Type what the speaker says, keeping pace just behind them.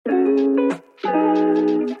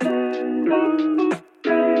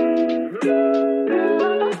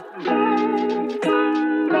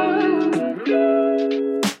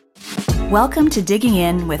Welcome to Digging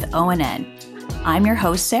In with ONN. I'm your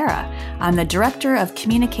host, Sarah. I'm the Director of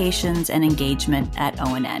Communications and Engagement at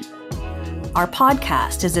ONN. Our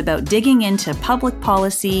podcast is about digging into public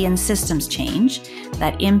policy and systems change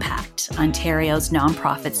that impact Ontario's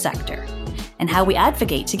nonprofit sector and how we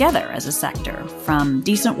advocate together as a sector, from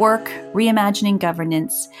decent work, reimagining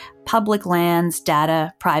governance, public lands,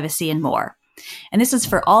 data, privacy, and more. And this is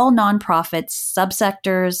for all nonprofits,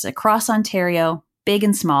 subsectors across Ontario, big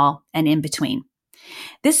and small, and in between.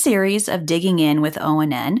 This series of Digging In with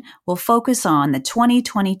ONN will focus on the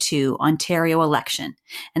 2022 Ontario election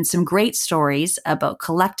and some great stories about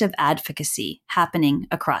collective advocacy happening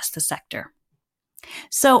across the sector.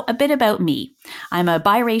 So, a bit about me. I'm a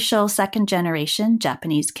biracial second-generation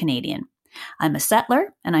Japanese Canadian. I'm a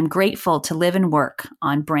settler, and I'm grateful to live and work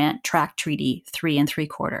on Brant Track Treaty 3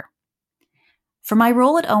 3/4. For my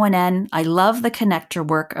role at ONN, I love the connector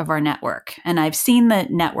work of our network, and I've seen the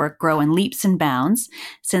network grow in leaps and bounds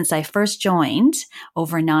since I first joined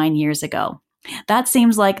over 9 years ago. That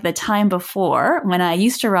seems like the time before when I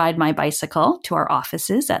used to ride my bicycle to our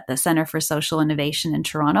offices at the Centre for Social Innovation in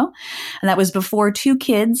Toronto, and that was before 2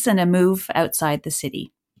 kids and a move outside the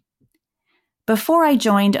city. Before I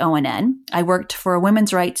joined ONN, I worked for a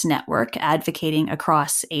women's rights network advocating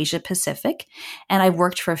across Asia Pacific, and I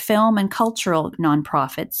worked for film and cultural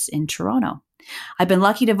nonprofits in Toronto. I've been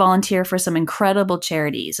lucky to volunteer for some incredible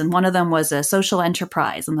charities, and one of them was a social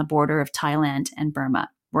enterprise on the border of Thailand and Burma,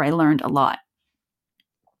 where I learned a lot.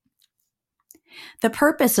 The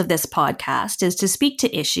purpose of this podcast is to speak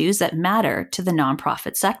to issues that matter to the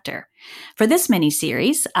nonprofit sector. For this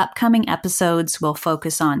mini-series, upcoming episodes will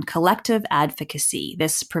focus on collective advocacy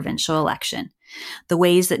this provincial election, the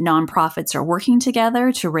ways that nonprofits are working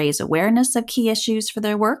together to raise awareness of key issues for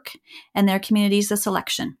their work and their communities this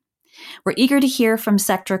election. We're eager to hear from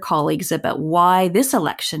sector colleagues about why this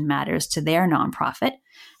election matters to their nonprofit,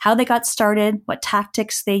 how they got started, what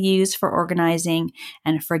tactics they use for organizing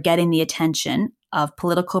and for getting the attention of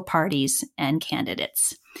political parties and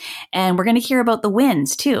candidates. And we're going to hear about the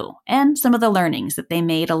wins too, and some of the learnings that they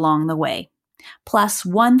made along the way. Plus,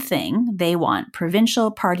 one thing they want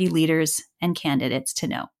provincial party leaders and candidates to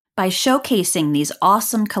know. By showcasing these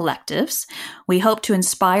awesome collectives, we hope to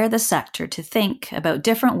inspire the sector to think about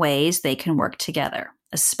different ways they can work together,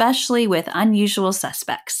 especially with unusual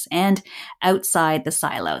suspects and outside the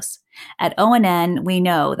silos. At ONN, we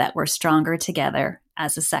know that we're stronger together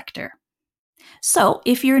as a sector. So,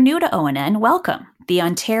 if you're new to ONN, welcome. The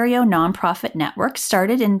Ontario Nonprofit Network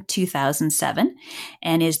started in 2007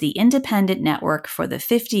 and is the independent network for the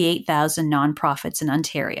 58,000 nonprofits in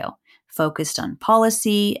Ontario, focused on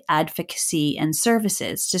policy, advocacy, and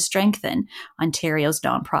services to strengthen Ontario's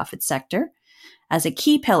nonprofit sector as a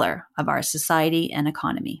key pillar of our society and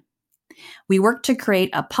economy. We work to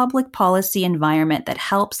create a public policy environment that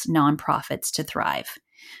helps nonprofits to thrive.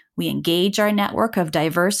 We engage our network of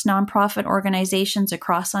diverse nonprofit organizations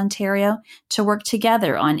across Ontario to work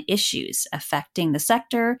together on issues affecting the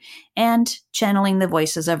sector and channeling the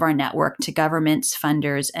voices of our network to governments,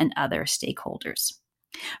 funders, and other stakeholders.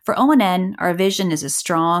 For ONN, our vision is a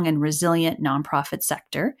strong and resilient nonprofit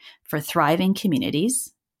sector for thriving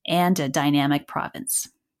communities and a dynamic province.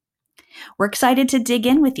 We're excited to dig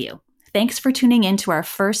in with you. Thanks for tuning in to our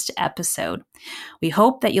first episode. We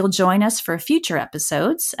hope that you'll join us for future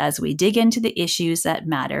episodes as we dig into the issues that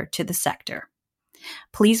matter to the sector.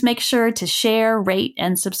 Please make sure to share, rate,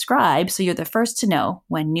 and subscribe so you're the first to know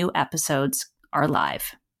when new episodes are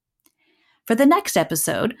live. For the next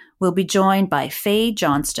episode, we'll be joined by Faye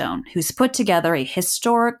Johnstone, who's put together a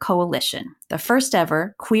historic coalition, the first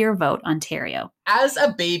ever Queer Vote Ontario. As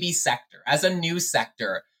a baby sector, as a new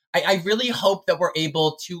sector, I really hope that we're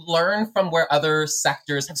able to learn from where other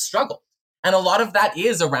sectors have struggled. And a lot of that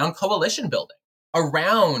is around coalition building,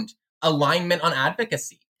 around alignment on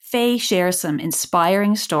advocacy. Faye shares some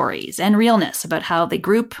inspiring stories and realness about how the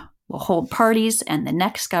group will hold parties and the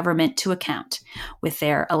next government to account with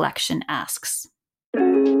their election asks.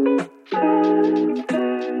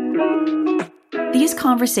 These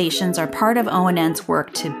conversations are part of ONN's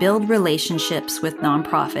work to build relationships with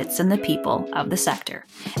nonprofits and the people of the sector,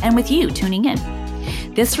 and with you tuning in.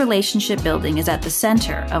 This relationship building is at the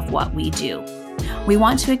center of what we do. We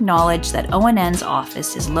want to acknowledge that ONN's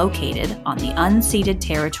office is located on the unceded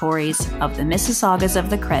territories of the Mississaugas of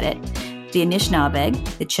the Credit, the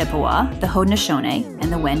Anishinaabe, the Chippewa, the Haudenosaunee,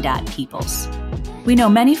 and the Wendat peoples. We know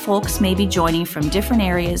many folks may be joining from different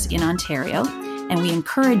areas in Ontario, and we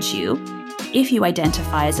encourage you, if you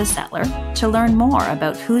identify as a settler, to learn more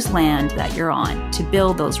about whose land that you're on to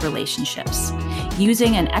build those relationships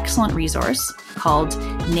using an excellent resource called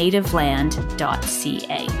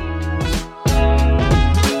nativeland.ca.